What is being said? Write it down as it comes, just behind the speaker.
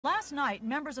Last night,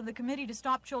 members of the Committee to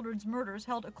Stop Children's Murders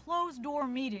held a closed-door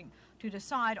meeting to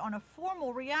decide on a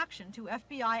formal reaction to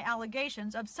FBI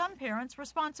allegations of some parents'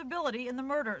 responsibility in the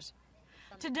murders.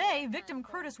 Today, victim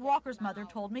Curtis Walker's mother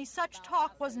told me such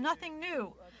talk was nothing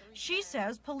new. She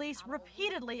says police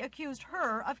repeatedly accused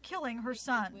her of killing her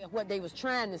son. What they was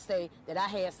trying to say, that I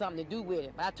had something to do with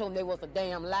it, but I told them they was a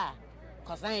damn lie,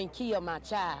 because I ain't killed my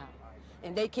child.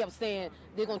 And they kept saying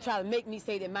they're going to try to make me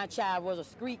say that my child was a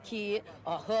street kid,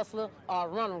 a hustler, or a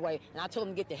runaway. And I told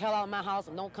them to get the hell out of my house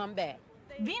and don't come back.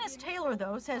 Venus Taylor,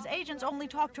 though, says agents only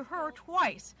talked to her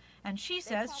twice, and she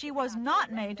says she was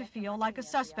not made to feel like a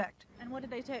suspect. And what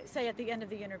did they say at the end of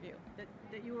the interview?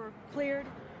 That you were cleared?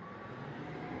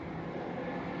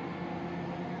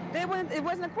 It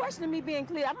wasn't a question of me being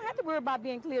cleared. I don't have to worry about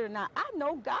being cleared or not. I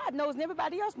know, God knows, and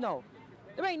everybody else knows.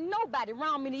 There ain't nobody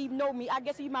around me to even know me. I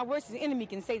guess even my worst enemy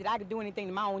can say that I could do anything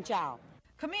to my own child.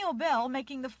 Camille Bell,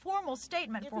 making the formal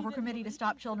statement for her Committee to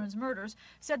Stop Children's Murders,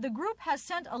 said the group has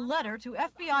sent a letter to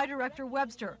FBI Director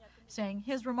Webster, saying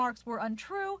his remarks were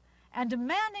untrue and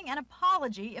demanding an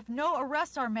apology if no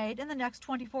arrests are made in the next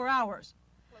 24 hours.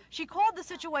 She called the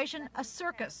situation a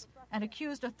circus and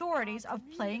accused authorities of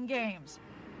playing games.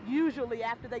 Usually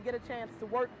after they get a chance to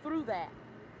work through that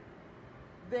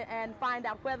and find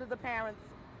out whether the parents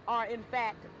are in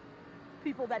fact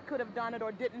people that could have done it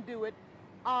or didn't do it,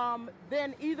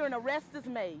 then either an arrest is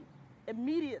made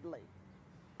immediately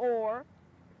or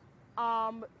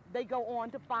they go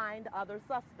on to find other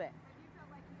suspects.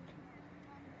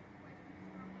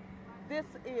 This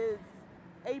is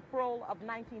April of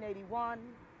 1981.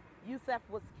 Yusuf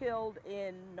was killed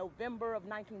in November of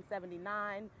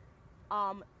 1979.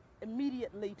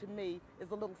 Immediately to me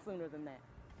is a little sooner than that.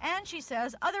 And she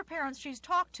says other parents she's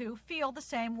talked to feel the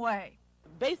same way.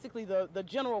 Basically, the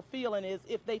general feeling is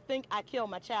if they think I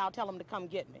killed my child, tell them to come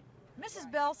get me.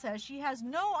 Mrs. Bell says she has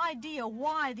no idea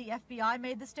why the FBI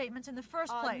made the statements in the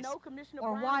first place,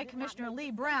 or why Commissioner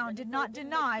Lee Brown did not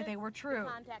deny they were true.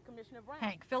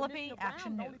 Hank Phillippi,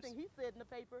 Action News.